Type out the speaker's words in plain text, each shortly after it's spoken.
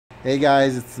Hey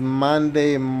guys, it's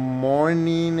Monday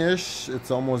morning-ish.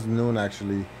 It's almost noon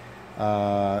actually.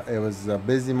 It was a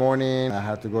busy morning. I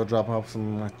had to go drop off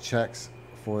some checks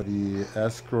for the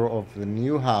escrow of the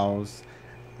new house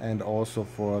and also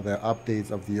for the updates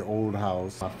of the old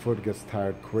house. My foot gets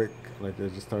tired quick. Like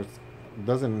it just starts, it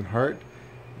doesn't hurt,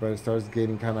 but it starts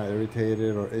getting kind of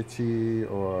irritated or itchy,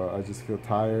 or I just feel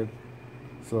tired.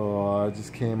 So I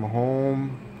just came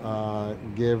home,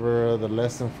 gave her the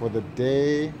lesson for the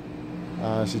day.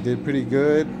 She did pretty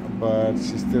good, but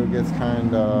she still gets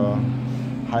kind of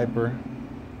hyper.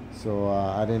 So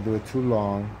I didn't do it too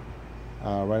long.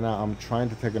 Right now I'm trying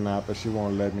to take a nap, but she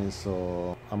won't let me.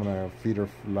 So I'm gonna feed her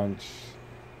lunch,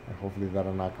 and hopefully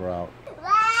that'll knock her out.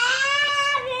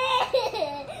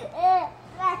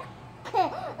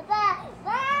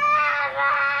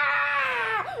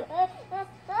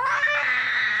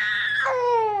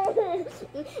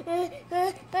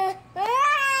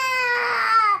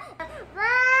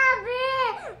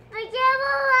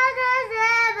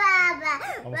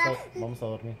 Vamos a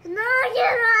dormir. No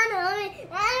quiero dormir.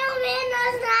 No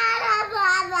nada,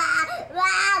 papá.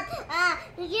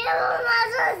 Quiero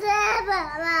más hacer,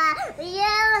 papá.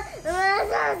 Quiero más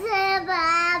hacer,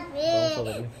 papi.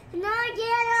 No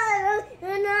quiero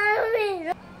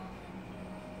dormir.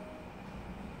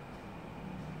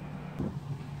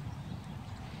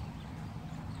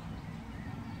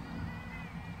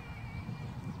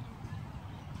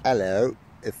 Hello,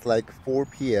 it's like 4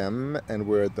 p.m. and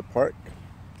we're at the park.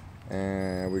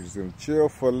 And we're just gonna chill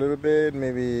for a little bit,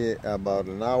 maybe about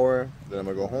an hour. Then I'm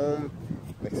gonna go home,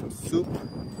 make some soup,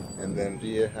 and then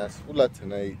Ria has Hula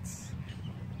tonight.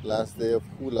 Last day of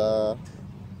Hula.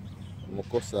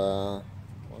 Mocosa.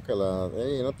 Guácala.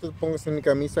 Hey, no te pongas en mi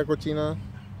camisa, cochina.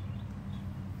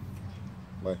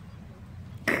 Bye.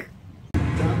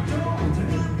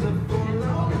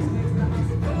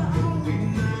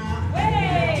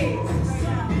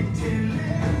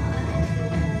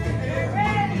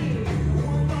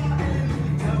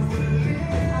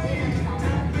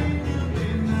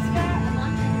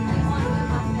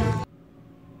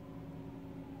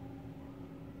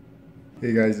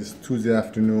 Hey guys, it's Tuesday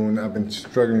afternoon. I've been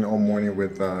struggling all morning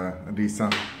with Lisa.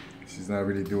 She's not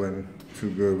really doing too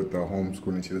good with the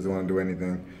homeschooling. She doesn't want to do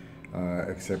anything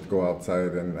except go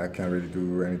outside, and I can't really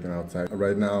do anything outside.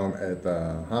 Right now I'm at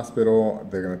the hospital.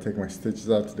 They're gonna take my stitches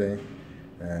out today.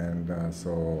 And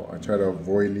so I try to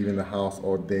avoid leaving the house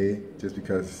all day just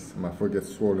because my foot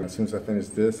gets swollen. As soon as I finish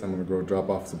this, I'm gonna go drop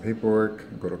off some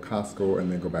paperwork, go to Costco,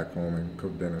 and then go back home and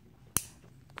cook dinner.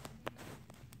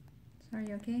 Are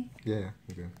you okay? Yeah,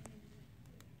 okay.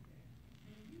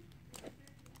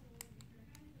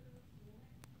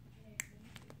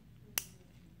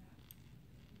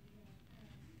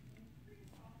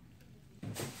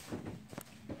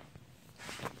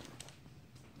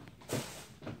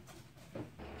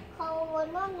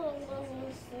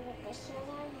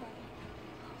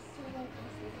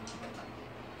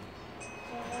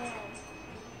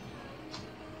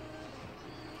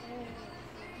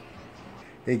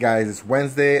 Hey guys, it's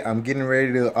Wednesday. I'm getting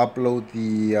ready to upload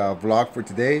the vlog for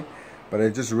today, but I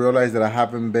just realized that I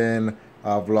haven't been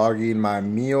vlogging my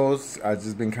meals. I've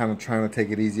just been kind of trying to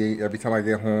take it easy. Every time I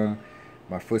get home,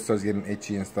 my foot starts getting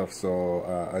itchy and stuff,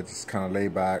 so I just kind of lay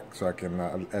back so I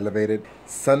can elevate it.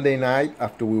 Sunday night,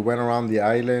 after we went around the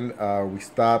island, we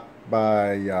stopped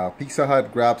by Pizza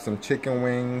Hut, grabbed some chicken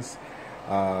wings,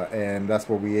 and that's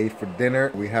what we ate for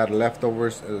dinner. We had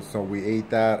leftovers, so we ate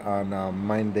that on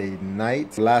Monday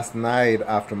night. Last night,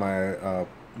 after my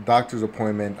doctor's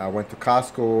appointment, I went to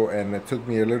Costco, and it took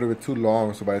me a little bit too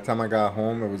long, so by the time I got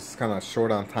home, it was kind of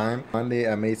short on time. Monday,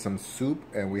 I made some soup,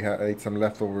 and we ate some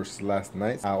leftovers last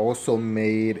night. I also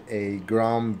made a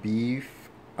ground beef,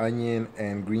 onion,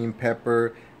 and green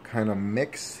pepper kind of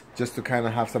mix, just to kind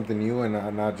of have something new and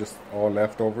not just all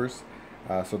leftovers.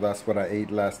 So that's what I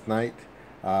ate last night.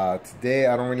 Today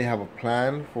I don't really have a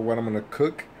plan for what I'm gonna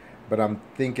cook, but I'm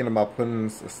thinking about putting a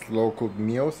slow cooked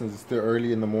meal since it's still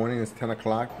early in the morning. It's 10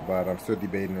 o'clock, but I'm still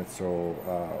debating it, so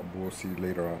we'll see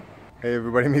later on. Hey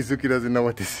everybody, Mizuki doesn't know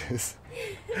what this is.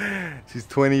 She's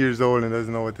 20 years old and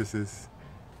doesn't know what this is.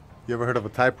 You ever heard of a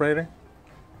typewriter?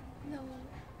 No.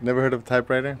 Never heard of a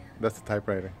typewriter? That's a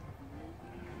typewriter.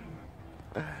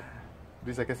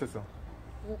 Lisa, ¿qué es eso?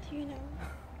 Do you know?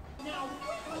 Now,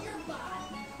 wiggle your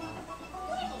body.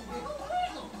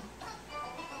 Wiggle.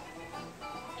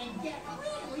 And get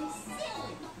really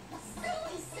silly.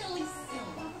 Silly.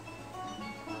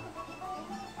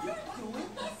 You're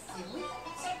doing the silly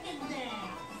chicken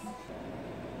dance.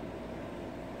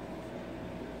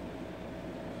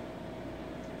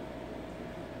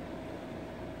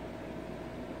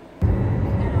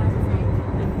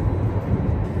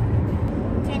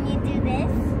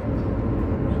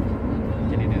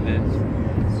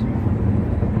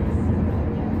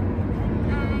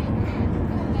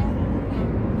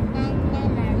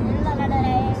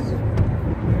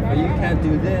 you can't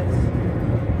do this.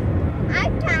 I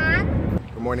can.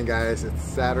 Good morning, guys. It's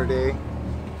Saturday.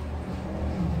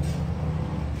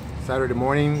 Saturday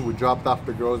morning, we dropped off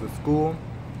the girls at school.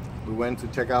 We went to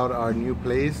check out our new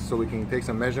place so we can take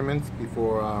some measurements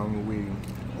before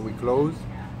we close.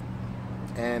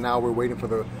 And now we're waiting for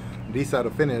the Lisa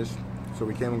to finish, so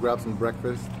we came and grabbed some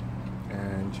breakfast.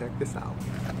 And check this out.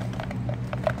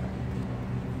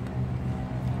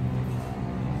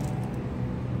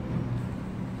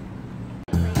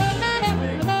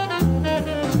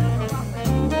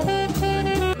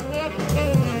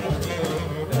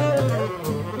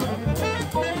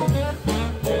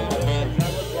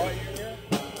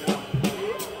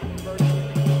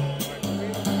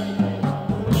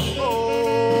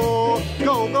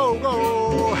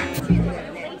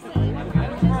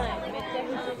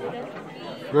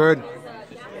 Good.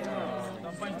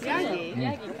 ヤギ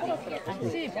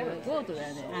シープ、ゴートだ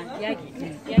よね。ヤギの血。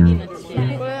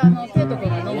これ生徒君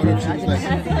が飲むの味です。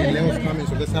 Leo's coming,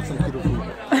 so let's have some keto food.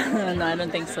 No, I don't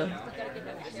think so.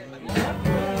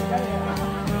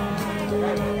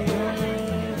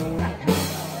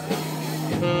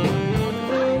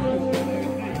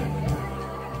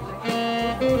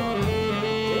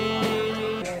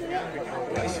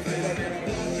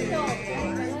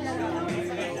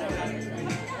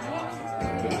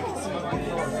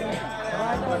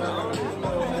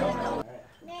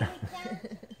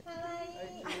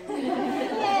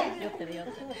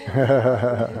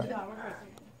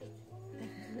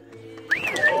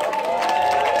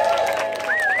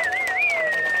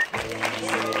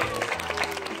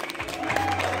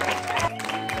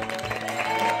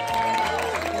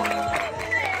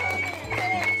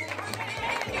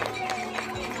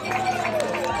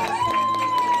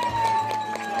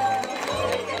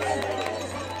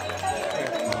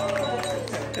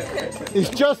 It's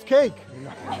just cake.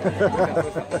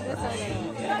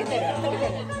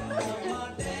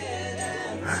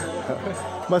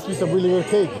 Must be some really good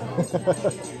cake.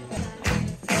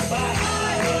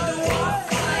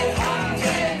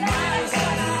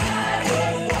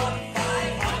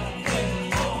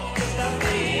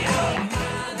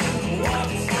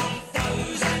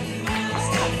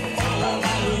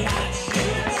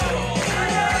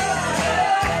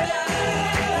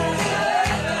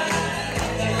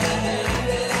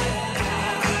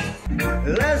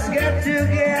 Let's get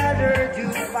together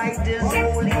to fight this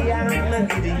holy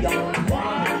Armageddon.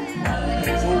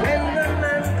 So when the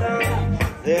man comes,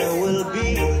 there will be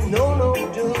no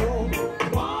doom.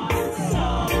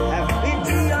 Have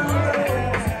pity on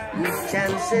those whose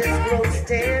chances grow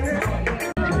thin.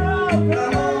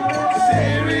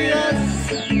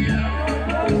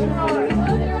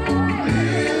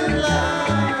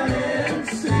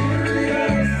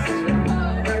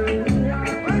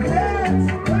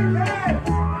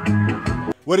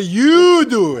 What are you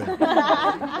doing?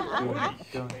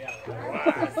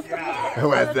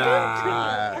 What's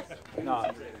that?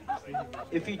 No.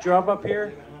 If you drove up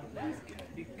here,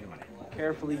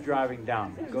 carefully driving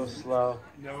down. Go slow.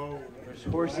 No. There's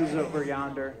horses over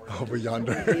yonder. Over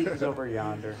yonder. Pigs over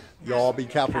yonder. Y'all be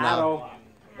careful now.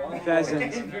 Cattle,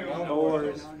 pheasants,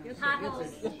 boars.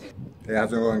 Hey,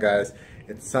 how's it going, guys?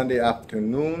 It's Sunday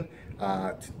afternoon.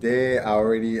 Today I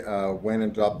already went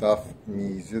and dropped off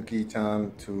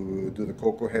Mizuki-chan to do the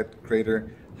Cocoa Head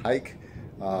Crater hike.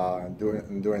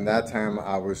 During that time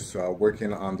I was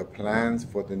working on the plans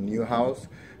for the new house.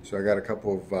 So I got a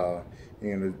couple of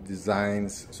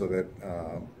designs so that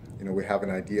we have an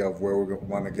idea of where we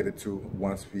want to get it to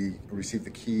once we receive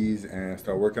the keys and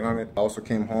start working on it. I also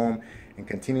came home and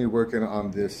continued working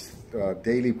on this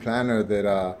daily planner that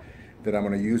I'm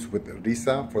going to use with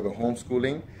Risa for the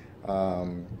homeschooling.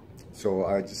 So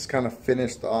I just kind of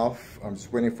finished off. I'm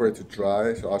just waiting for it to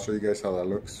dry, so I'll show you guys how that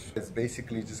looks. It's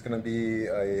basically just gonna be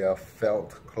a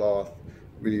felt cloth.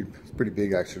 Really, it's pretty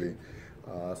big actually.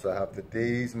 So I have the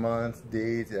days, months,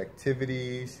 dates,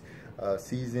 activities,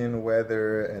 season,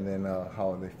 weather, and then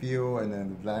how they feel, and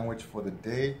then the language for the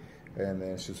day. And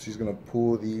then she's gonna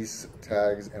pull these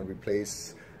tags and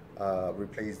replace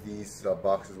these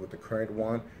boxes with the current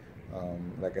one.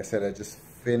 Like I said, I just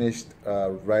finished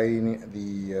writing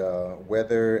the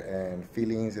weather and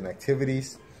feelings and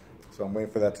activities. So I'm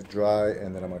waiting for that to dry,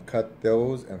 and then I'm gonna cut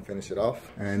those and finish it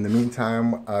off. And in the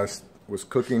meantime, I was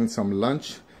cooking some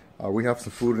lunch. We have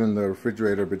some food in the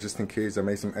refrigerator, but just in case, I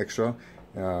made some extra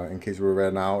in case we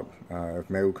ran out. If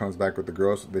Megu comes back with the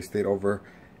girls, they stayed over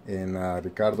in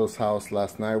Ricardo's house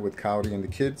last night with Cowdy and the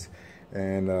kids.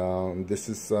 And this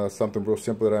is something real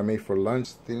simple that I made for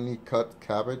lunch. Thinly cut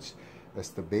cabbage. That's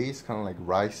the base, kind of like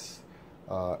rice.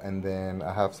 And then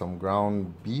I have some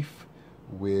ground beef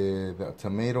with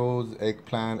tomatoes,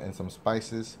 eggplant, and some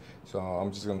spices. So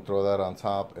I'm just gonna throw that on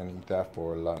top and eat that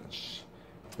for lunch.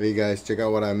 Hey guys, check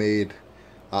out what I made.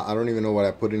 I don't even know what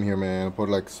I put in here, man. I put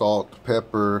like salt,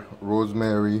 pepper,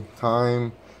 rosemary,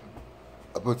 thyme.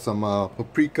 I put some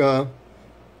paprika.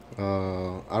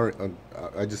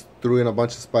 I just threw in a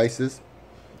bunch of spices.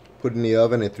 Put it in the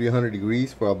oven at 300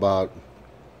 degrees for about,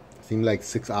 seemed like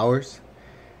 6 hours.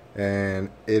 And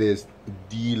it is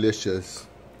delicious.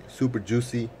 Super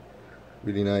juicy.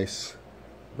 Really nice.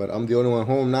 But I'm the only one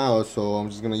home now, so I'm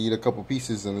just gonna eat a couple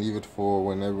pieces and leave it for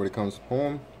when everybody comes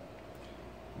home.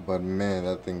 But man,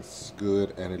 that thing's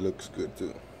good and it looks good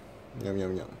too. Yum,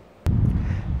 yum, yum.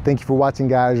 Thank you for watching,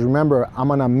 guys. Remember,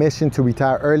 I'm on a mission to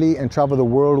retire early and travel the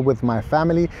world with my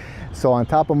family. So on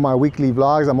top of my weekly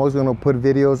vlogs, I'm also going to put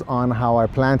videos on how I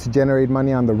plan to generate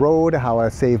money on the road, how I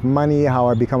save money, how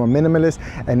I become a minimalist,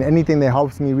 and anything that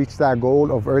helps me reach that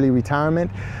goal of early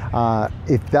retirement.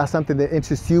 If that's something that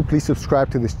interests you, please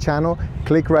subscribe to this channel.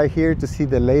 Click right here to see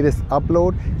the latest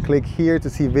upload. Click here to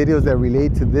see videos that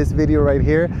relate to this video right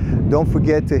here. Don't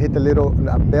forget to hit the little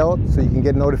bell so you can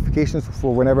get notifications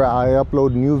for whenever I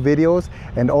upload new videos.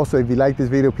 And also, if you like this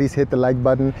video, please hit the like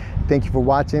button. Thank you for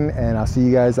watching, and I'll see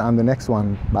you guys on the next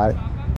one. Bye.